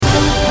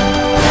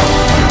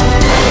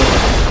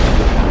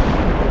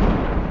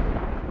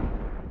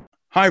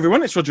Hi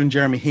everyone, it's Roger and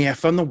Jeremy here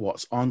from the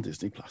What's on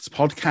Disney Plus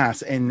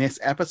podcast. In this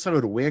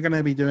episode, we're going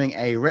to be doing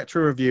a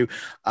retro review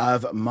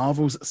of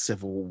Marvel's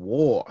Civil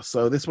War.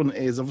 So this one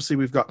is obviously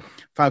we've got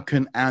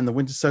Falcon and the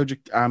Winter Soldier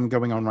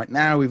going on right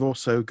now. We've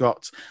also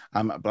got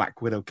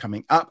Black Widow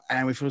coming up,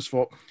 and we first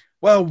thought,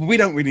 well, we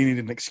don't really need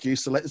an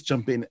excuse, so let's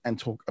jump in and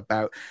talk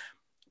about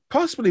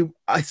possibly,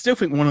 I still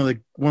think one of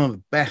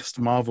the best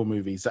Marvel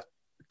movies that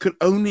could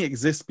only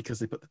exist because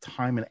they put the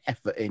time and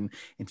effort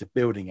into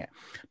building it.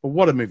 But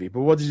what a movie.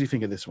 But what did you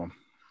think of this one?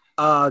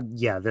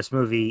 Yeah, this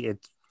movie,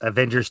 it's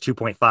Avengers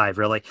 2.5,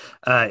 really.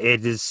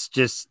 It is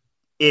just,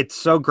 it's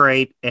so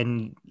great.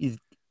 And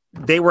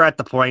they were at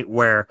the point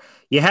where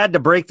you had to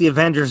break the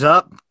Avengers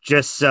up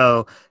just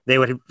so they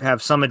would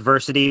have some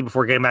adversity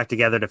before getting back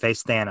together to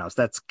face Thanos.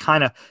 That's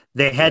kind of,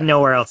 they had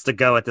nowhere else to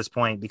go at this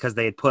point because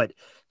they had put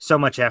so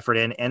much effort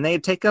in, and they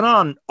had taken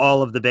on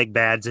all of the big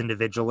bads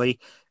individually,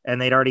 and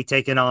they'd already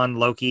taken on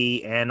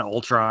Loki and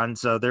Ultron.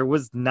 So there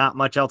was not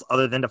much else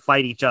other than to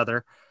fight each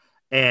other.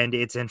 And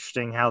it's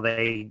interesting how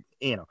it's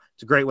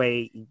a great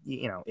way,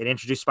 it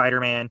introduced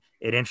Spider-Man,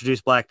 it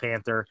introduced Black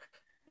Panther,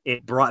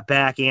 it brought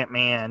back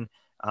Ant-Man.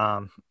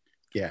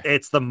 Yeah.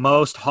 It's the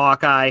most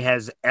Hawkeye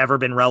has ever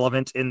been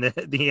relevant in the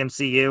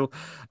MCU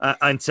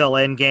until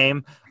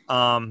Endgame.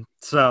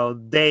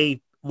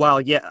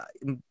 While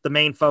the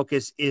main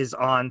focus is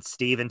on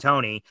Steve and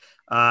Tony,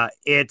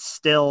 it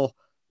still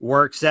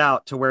works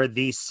out to where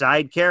these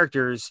side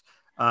characters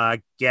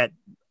get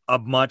a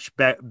much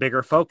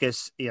bigger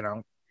focus.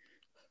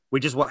 We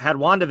just had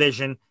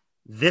WandaVision.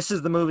 This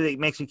is the movie that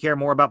makes me care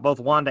more about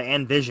both Wanda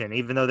and Vision,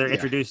 even though they're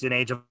introduced in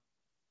Age of.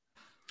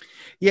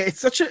 Yeah,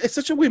 it's such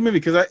a weird movie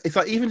because it's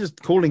like even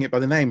just calling it by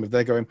the name of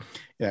they're going,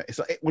 it's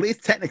like, well,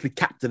 it's technically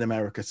Captain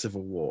America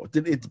Civil War,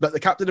 but the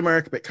Captain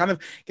America bit kind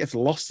of gets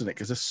lost in it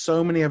because there's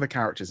so many other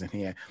characters in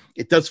here.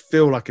 It does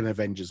feel like an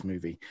Avengers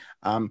movie.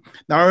 Now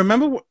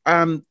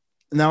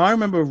I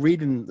remember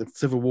reading the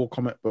Civil War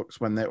comic books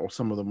or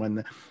some of them when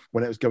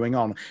it was going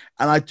on,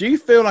 and I do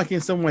feel like in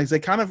some ways they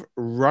kind of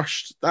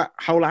rushed that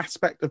whole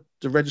aspect of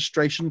the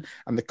registration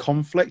and the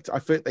conflict. I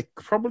feel they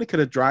probably could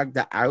have dragged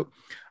that out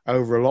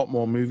over a lot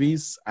more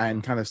movies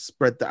and kind of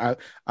spread that out.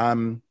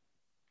 And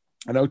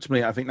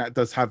ultimately, I think that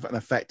does have an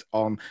effect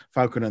on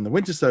Falcon and the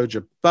Winter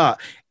Soldier, but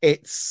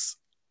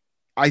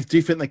I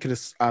do think they could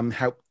have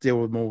helped deal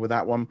with more with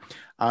that one.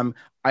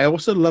 I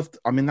also loved,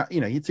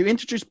 to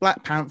introduce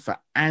Black Panther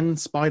and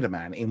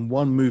Spider-Man in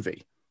one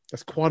movie,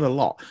 that's quite a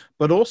lot.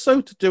 But also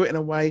to do it in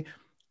a way,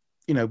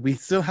 we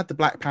still had the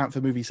Black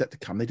Panther movie set to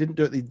come. They didn't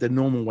do it the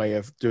normal way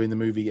of doing the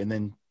movie and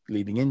then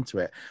leading into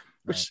it,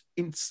 but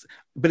in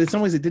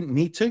some ways it didn't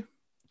need to.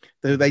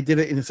 They did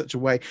it in such a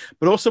way.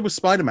 But also with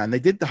Spider-Man, they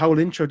did the whole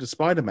intro to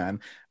Spider-Man,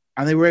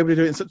 and they were able to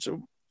do it in such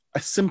a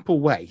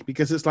simple way,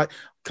 because it's like,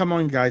 come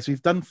on guys,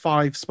 we've done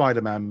 5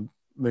 Spider-Man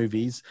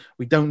movies,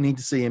 we don't need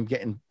to see him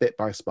getting bit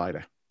by a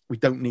spider. We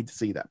don't need to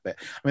see that bit.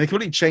 I mean, they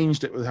completely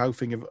changed it with the whole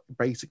thing of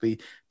basically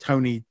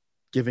Tony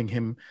giving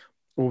him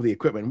all the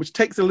equipment, which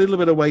takes a little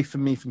bit away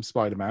from me from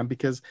Spider-Man,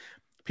 because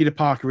Peter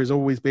Parker has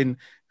always been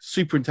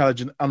super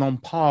intelligent and on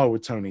par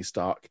with Tony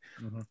Stark.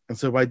 Mm-hmm. And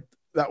so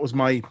that was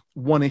my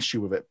one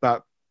issue with it.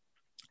 But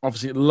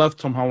obviously I love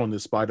Tom Holland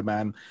as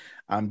Spider-Man.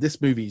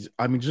 This movie's,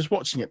 just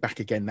watching it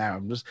back again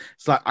now,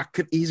 it's like I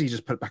could easily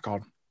just put it back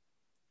on.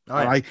 Oh,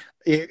 yeah.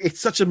 It's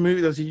such a movie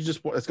that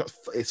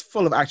it's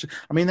full of action.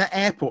 I mean, that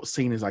airport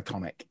scene is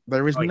iconic.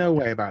 There is no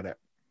way about it.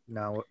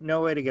 No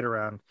way to get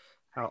around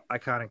how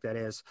iconic that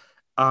is.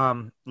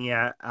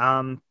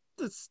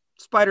 The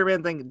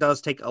Spider-Man thing does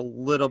take a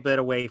little bit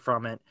away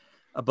from it,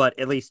 but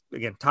at least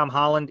again, Tom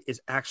Holland is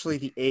actually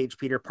the age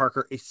Peter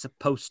Parker is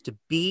supposed to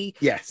be.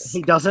 Yes,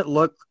 he doesn't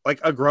look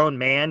like a grown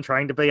man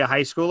trying to be a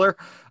high schooler.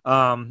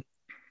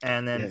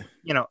 And then,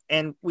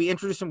 and we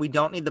introduced him. We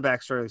don't need the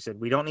backstory. Like I said,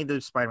 we don't need the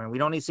Spider-Man. We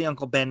don't need to see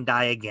Uncle Ben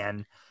die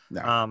again.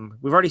 No.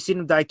 We've already seen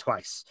him die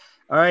twice.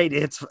 All right.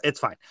 It's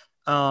fine.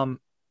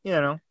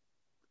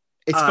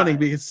 It's funny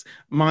because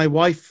my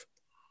wife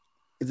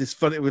is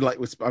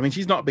funny.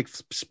 She's not a big,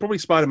 probably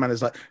Spider-Man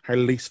is like her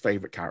least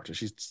favorite character.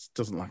 She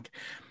doesn't like it.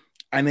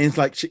 And it's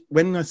like,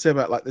 when I say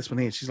about like this one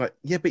here, she's like,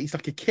 yeah, but he's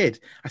like a kid.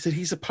 I said,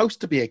 he's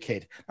supposed to be a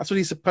kid. That's what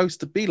he's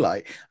supposed to be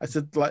like. I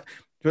said, but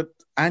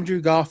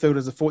Andrew Garfield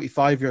as a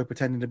 45-year-old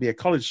pretending to be a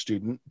college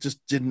student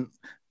just didn't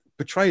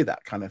portray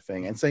that kind of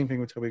thing. And same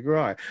thing with Tobey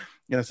Maguire.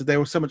 So they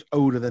were so much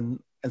older and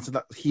so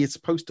that he is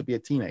supposed to be a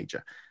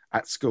teenager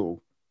at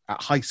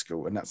high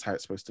school, and that's how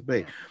it's supposed to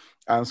be.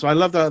 So I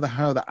love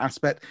how that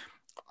aspect.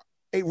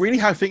 It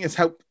really, I think, has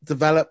helped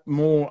develop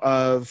more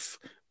of.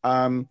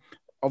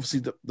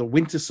 Obviously, the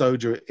Winter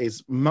Soldier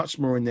is much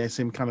more in this,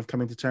 him kind of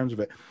coming to terms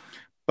with it.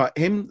 But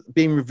him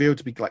being revealed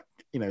to be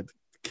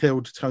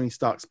killed Tony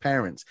Stark's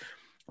parents.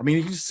 I mean,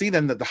 you can see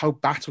then that the whole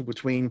battle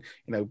between,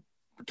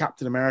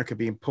 Captain America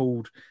being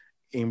pulled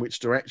in which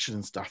direction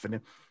and stuff.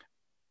 And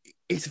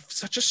it's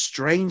such a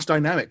strange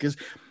dynamic because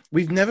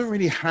we've never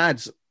really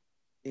had,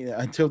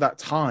 until that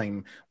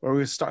time where we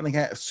were starting to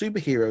get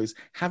superheroes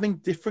having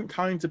different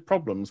kinds of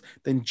problems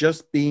than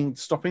just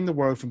stopping the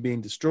world from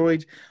being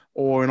destroyed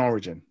or an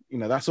origin.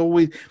 that's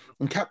always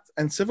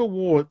and Civil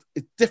War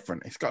is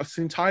different. It's got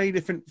an entirely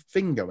different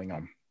thing going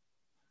on.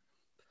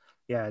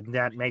 Yeah, and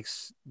that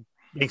makes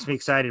me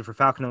excited for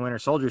Falcon and Winter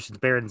Soldier, since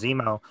Baron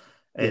Zemo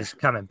is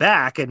coming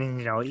back,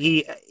 and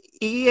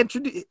he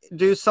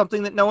introduced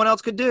something that no one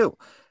else could do.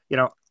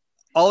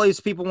 All these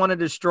people want to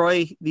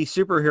destroy these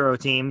superhero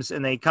teams,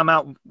 and they come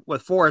out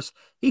with force.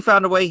 He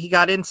found a way. He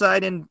got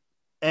inside and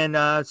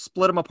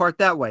split them apart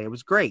that way. It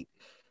was great.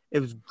 It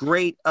was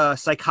great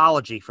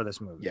psychology for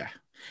this movie.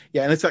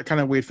 Yeah, and it's that kind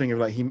of weird thing of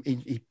like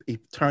he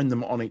turned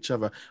them on each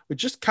other. We're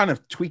just kind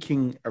of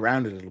tweaking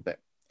around a little bit.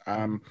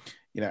 And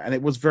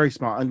it was very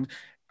smart.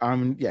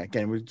 And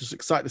again, we're just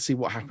excited to see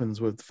what happens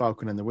with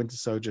Falcon and the Winter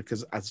Soldier,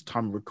 because as of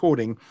time of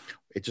recording,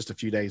 it's just a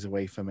few days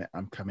away from it.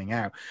 I'm coming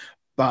out,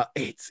 but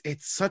it's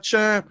such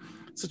a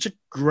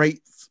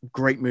great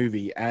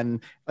movie.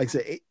 And like I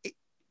said,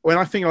 when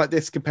I think like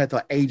this compared to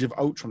like Age of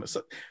Ultron, it's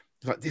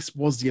like this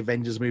was the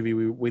Avengers movie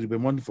we'd have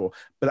been wonderful for,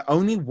 but it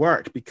only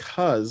worked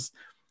because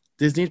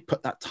Disney had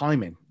put that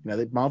time in.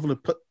 Marvel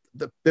had put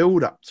the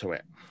build up to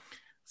it,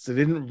 so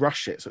they didn't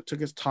rush it. So it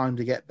took its time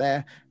to get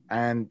there.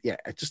 And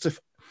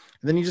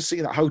and then you just see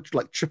that whole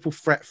like triple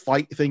threat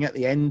fight thing at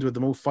the end with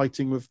them all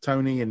fighting with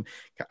Tony, and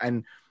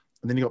then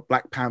you got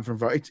Black Panther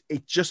involved.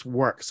 It just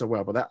works so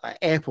well. But that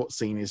airport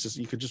scene is just,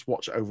 you could just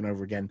watch it over and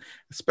over again,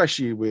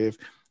 especially with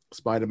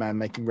Spider-Man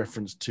making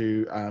reference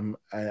to an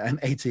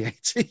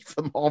AT-AT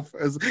from off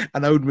as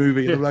an old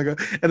movie. And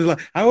it's like,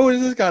 how old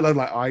is this guy? And I'm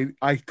like,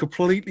 I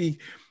completely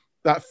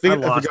that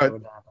thing.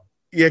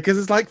 Yeah, because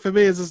it's like, for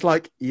me, it's just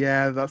like,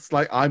 that's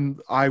like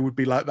I would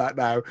be like that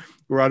now,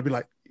 where I'd be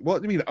like, what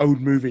do you mean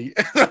old movie?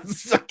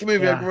 That's like a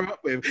movie I grew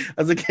up with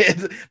as a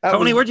kid.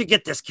 Tony, where'd you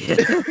get this kid?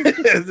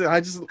 I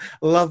just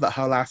love that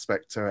whole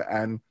aspect to it,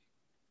 and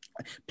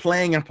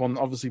playing up on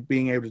obviously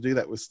being able to do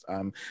that was,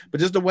 but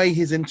just the way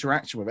his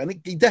interaction with it,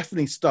 and he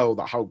definitely stole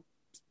that whole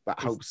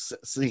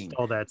scene.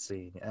 Stole that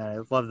scene. I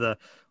love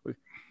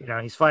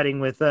he's fighting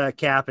with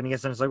Cap, and he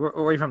gets in. It's like, where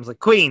are you from? It's like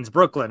Queens,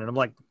 Brooklyn, and I'm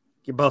like,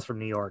 you're both from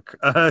New York.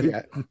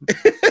 Yeah.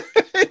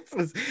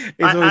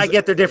 I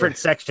get the different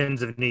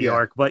sections of New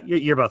York, but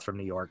you're both from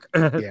New York.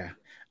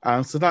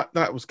 So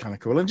that was kind of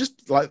cool, and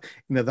just like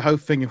the whole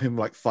thing of him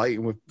like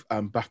fighting with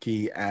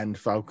Bucky and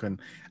Falcon,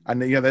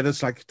 and they're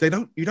just like,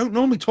 you don't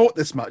normally talk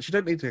this much. You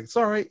don't need to.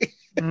 Sorry.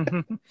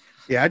 Mm-hmm.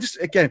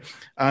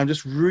 I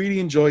just really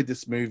enjoyed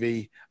this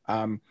movie.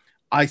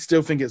 I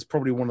still think it's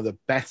probably one of the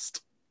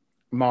best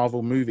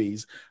Marvel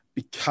movies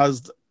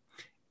because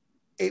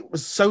it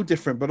was so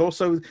different, but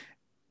also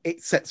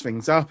it sets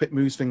things up, it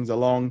moves things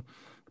along,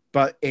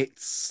 but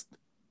it's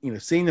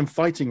seeing them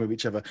fighting with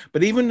each other.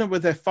 But even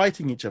when they're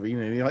fighting each other,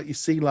 you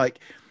see Black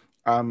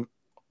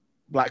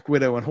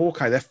Widow and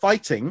Hawkeye, they're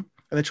fighting and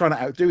they're trying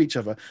to outdo each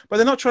other, but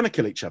they're not trying to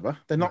kill each other.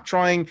 They're not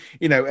trying,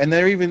 and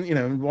they're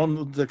even, one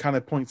of the kind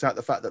of points out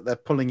the fact that they're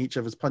pulling each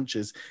other's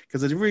punches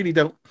because they really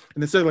don't,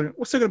 and they're still like,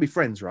 we're still going to be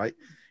friends, right?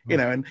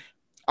 And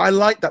I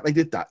like that they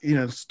did that.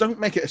 Just don't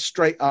make it a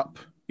straight up,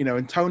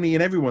 and Tony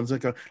and everyone's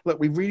like, look,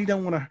 we really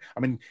don't want to.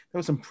 I mean, there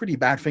were some pretty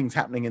bad things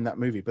happening in that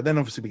movie, but then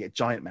obviously we get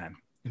Giant Man,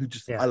 who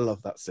just, I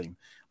love that scene.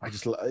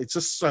 It's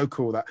just so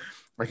cool that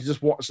I can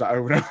just watch that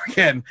over and over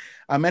again.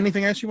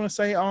 Anything else you want to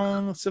say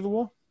on Civil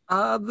War?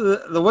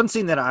 The one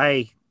scene that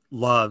I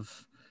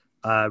love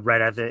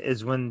right after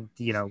is when,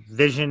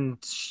 Vision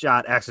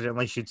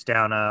accidentally shoots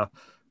down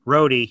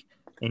Rhodey,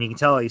 and you can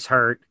tell he's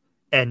hurt,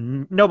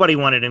 and nobody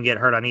wanted him to get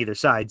hurt on either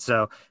side.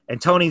 So,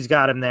 and Tony's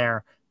got him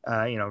there,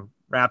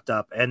 wrapped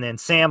up, and then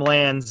Sam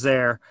lands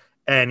there,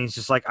 and he's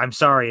just like, I'm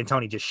sorry, and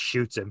Tony just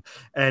shoots him,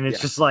 and it's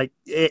just like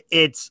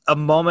it's a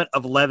moment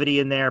of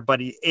levity in there, but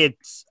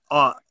it's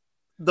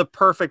the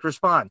perfect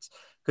response,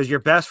 because your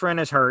best friend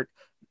is hurt,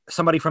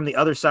 somebody from the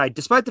other side,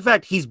 despite the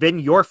fact he's been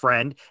your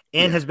friend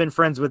and has been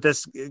friends with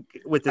this and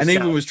guy.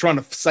 Even was trying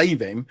to save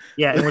him,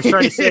 and was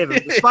trying to save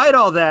him. Despite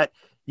all that,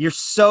 you're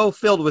so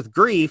filled with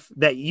grief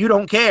that you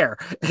don't care.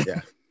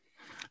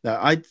 No,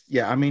 I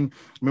mean,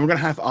 we're going to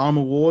have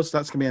Armor Wars.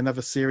 That's going to be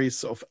another series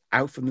sort of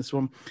out from this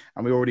one.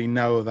 And we already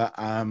know that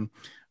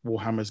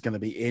Warhammer is going to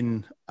be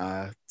in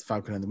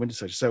Falcon and the Winter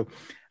Soldier. So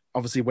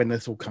obviously when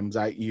this all comes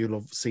out, you'll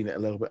have seen it a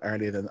little bit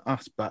earlier than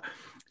us. But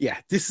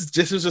this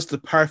was just the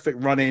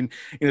perfect run in.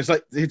 It's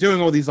like they're doing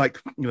all these like,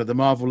 the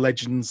Marvel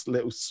Legends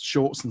little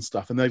shorts and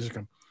stuff. And they're just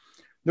going,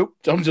 nope,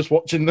 I'm just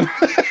watching them.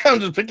 I'm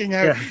just picking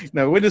out,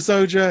 Winter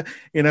Soldier,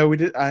 we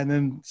did, and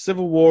then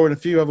Civil War and a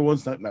few other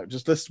ones. No,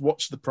 just let's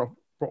watch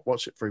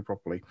watch it through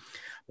properly.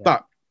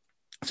 But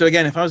so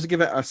again, if I was to give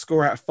it a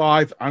score out of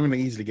 5, I'm going to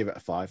easily give it a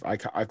 5.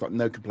 I've got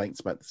no complaints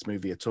about this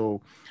movie at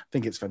all. I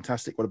think it's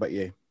fantastic. What about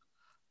you?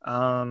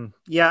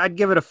 I'd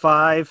give it a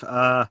 5.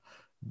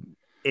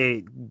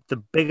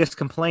 The biggest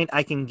complaint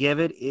I can give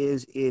it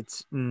is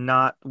it's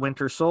not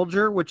Winter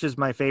Soldier, which is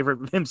my favorite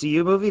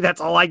MCU movie.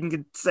 That's all I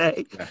can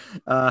say.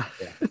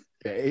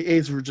 Yeah, it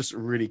is just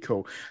really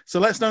cool. So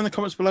let us know in the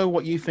comments below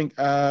what you think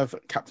of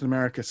Captain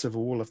America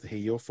Civil War. Love to hear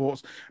your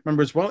thoughts.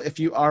 Remember as well, if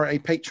you are a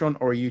Patreon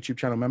or a YouTube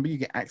channel member, you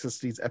get access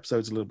to these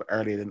episodes a little bit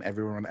earlier than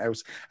everyone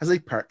else as a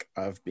perk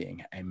of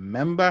being a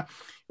member.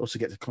 You also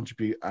get to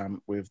contribute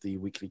with the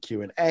weekly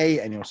Q&A,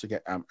 and you also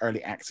get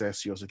early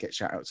access. You also get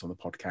shout outs on the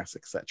podcast,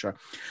 etc.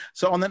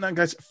 So on that note,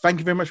 guys, thank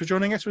you very much for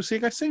joining us. We'll see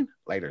you guys soon.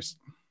 Laters.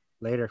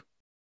 Later.